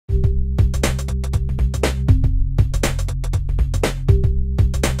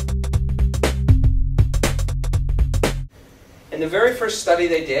the very first study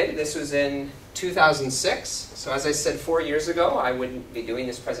they did, this was in 2006, so as I said 4 years ago, I wouldn't be doing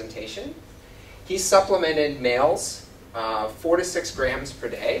this presentation. He supplemented males 4 to 6 grams per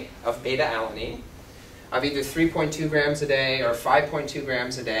day of beta-alanine, of either 3.2 grams a day or 5.2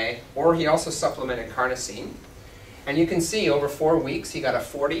 grams a day, or he also supplemented carnosine. And you can see over 4 weeks he got a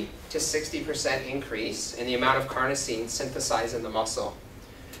 40 to 60% increase in the amount of carnosine synthesized in the muscle.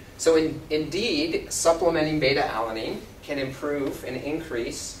 So indeed, supplementing beta-alanine can improve and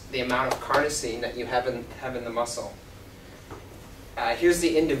increase the amount of carnosine that you have in the muscle. Here's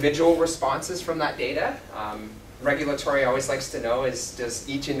the individual responses from that data. Regulatory always likes to know does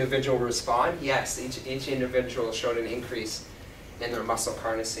each individual respond? Yes, each individual showed an increase in their muscle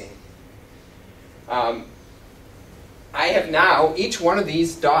carnosine. I have now, each one of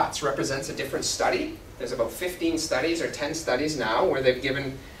these dots represents a different study. There's about 15 studies or 10 studies now where they've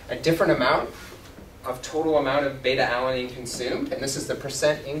given a different amount of total amount of beta-alanine consumed, and this is the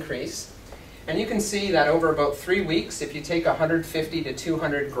percent increase. And you can see that over about 3 weeks, if you take 150 to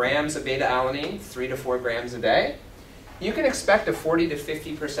 200 grams of beta-alanine, 3 to 4 grams a day, you can expect a 40 to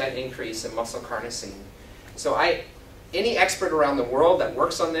 50% increase in muscle carnosine. So any expert around the world that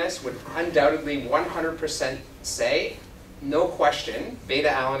works on this would undoubtedly 100% say, no question,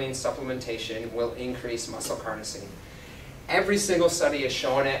 beta-alanine supplementation will increase muscle carnosine. Every single study has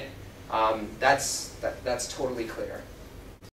shown it. That's totally clear.